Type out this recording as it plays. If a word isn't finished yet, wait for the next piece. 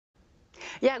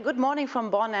Yeah, good morning from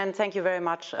Bonn, and thank you very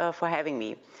much for having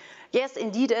me. Yes,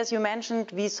 indeed, as you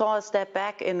mentioned, we saw a step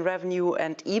back in revenue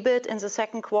and EBIT in the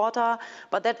second quarter,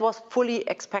 but that was fully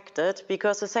expected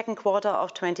because the second quarter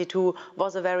of 22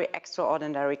 was a very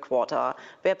extraordinary quarter,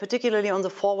 where particularly on the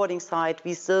forwarding side,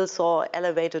 we still saw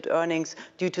elevated earnings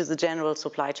due to the general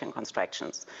supply chain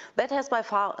constrictions. That has by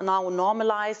far now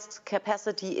normalized.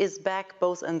 Capacity is back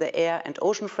both in the air and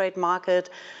ocean freight market,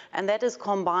 and that is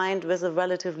combined with a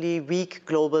relatively weak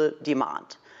global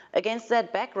demand. Against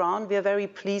that background, we are very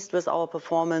pleased with our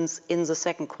performance in the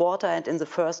second quarter and in the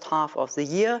first half of the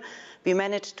year. We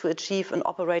managed to achieve an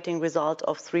operating result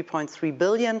of 3.3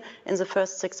 billion in the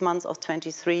first 6 months of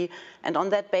 23. And on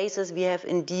that basis, we have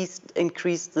indeed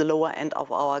increased the lower end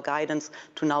of our guidance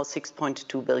to now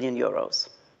 6.2 billion euros.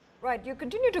 Right, you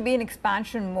continue to be in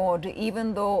expansion mode,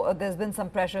 even though there's been some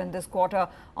pressure in this quarter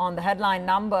on the headline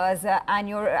numbers. And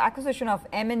your acquisition of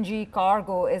M&G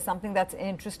Cargo is something that's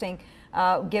interesting,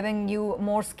 giving you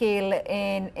more scale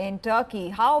in Turkey.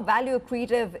 How value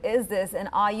accretive is this, and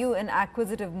are you in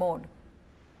acquisitive mode?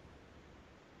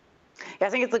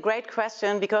 I think it's a great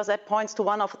question because that points to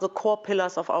one of the core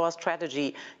pillars of our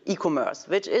strategy, e-commerce,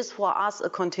 which is for us a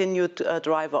continued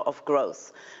driver of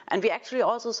growth. And we actually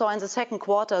also saw in the second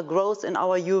quarter growth in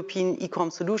our European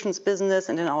e-com solutions business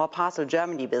and in our Parcel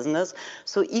Germany business.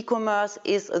 So e-commerce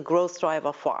is a growth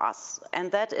driver for us.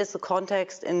 And that is the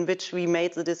context in which we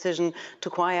made the decision to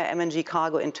acquire M&G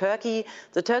Cargo in Turkey.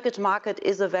 The Turkish market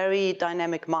is a very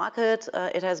dynamic market.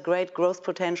 It has great growth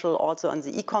potential also on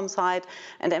the e-com side.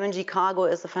 And M&G Cargo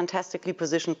is a fantastically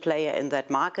positioned player in that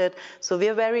market. So we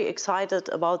are very excited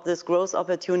about this growth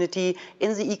opportunity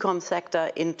in the e-com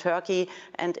sector in Turkey,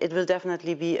 and it will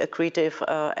definitely be accretive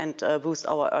and boost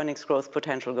our earnings growth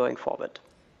potential going forward.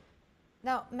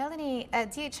 Now, Melanie,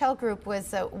 DHL Group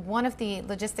was one of the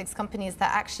logistics companies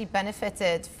that actually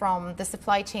benefited from the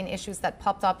supply chain issues that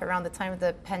popped up around the time of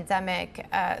the pandemic,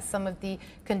 some of the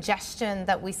congestion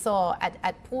that we saw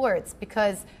at ports,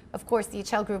 because, of course,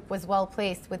 DHL Group was well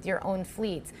placed with your own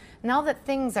fleet. Now that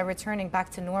things are returning back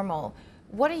to normal,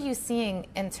 what are you seeing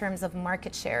in terms of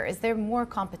market share? Is there more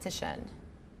competition?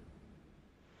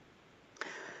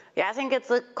 Yeah, I think it's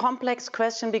a complex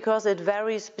question because it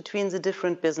varies between the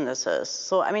different businesses.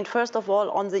 So, I mean, first of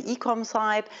all, on the e-com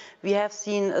side, we have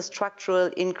seen a structural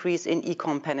increase in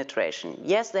e-com penetration.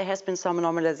 Yes, there has been some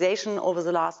normalization over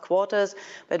the last quarters,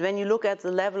 but when you look at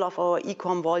the level of our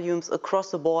e-com volumes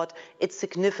across the board, it's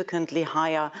significantly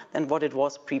higher than what it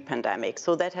was pre-pandemic.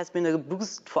 So that has been a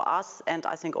boost for us and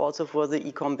I think also for the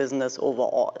e-com business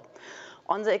overall.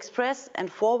 On the express and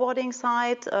forwarding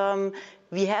side,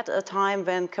 we had a time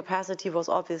when capacity was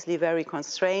obviously very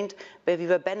constrained, where we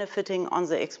were benefiting on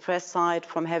the express side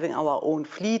from having our own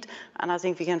fleet. And I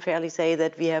think we can fairly say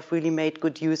that we have really made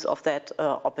good use of that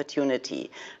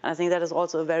opportunity. And I think that is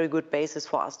also a very good basis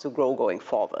for us to grow going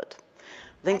forward.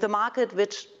 I think the market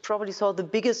which probably saw the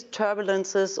biggest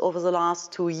turbulences over the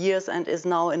last 2 years and is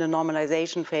now in a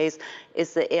normalization phase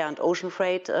is the air and ocean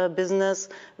freight business,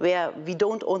 where we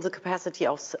don't own the capacity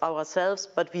ourselves,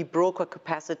 but we broker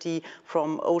capacity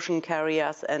from ocean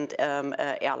carriers and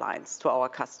airlines to our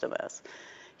customers.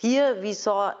 Here we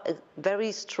saw a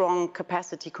very strong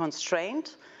capacity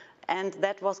constraint, and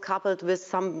that was coupled with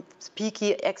some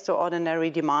peaky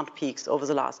extraordinary demand peaks over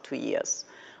the last 2 years.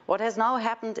 What has now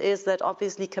happened is that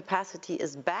obviously capacity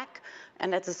is back,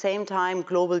 and at the same time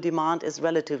global demand is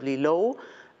relatively low.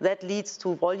 That leads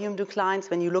to volume declines.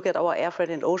 When you look at our air freight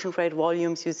and ocean freight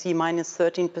volumes, you see minus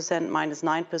 13%, minus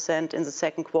 9% in the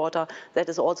second quarter. That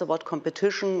is also what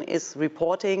competition is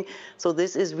reporting. So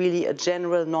this is really a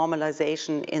general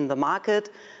normalization in the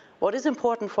market. What is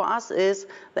important for us is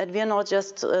that we are not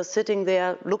just sitting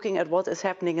there looking at what is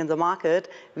happening in the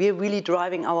market. We are really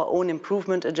driving our own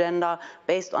improvement agenda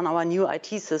based on our new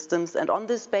IT systems. And on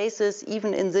this basis,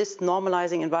 even in this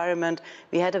normalizing environment,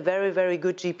 we had a very, very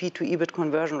good GP to EBIT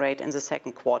conversion rate in the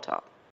second quarter.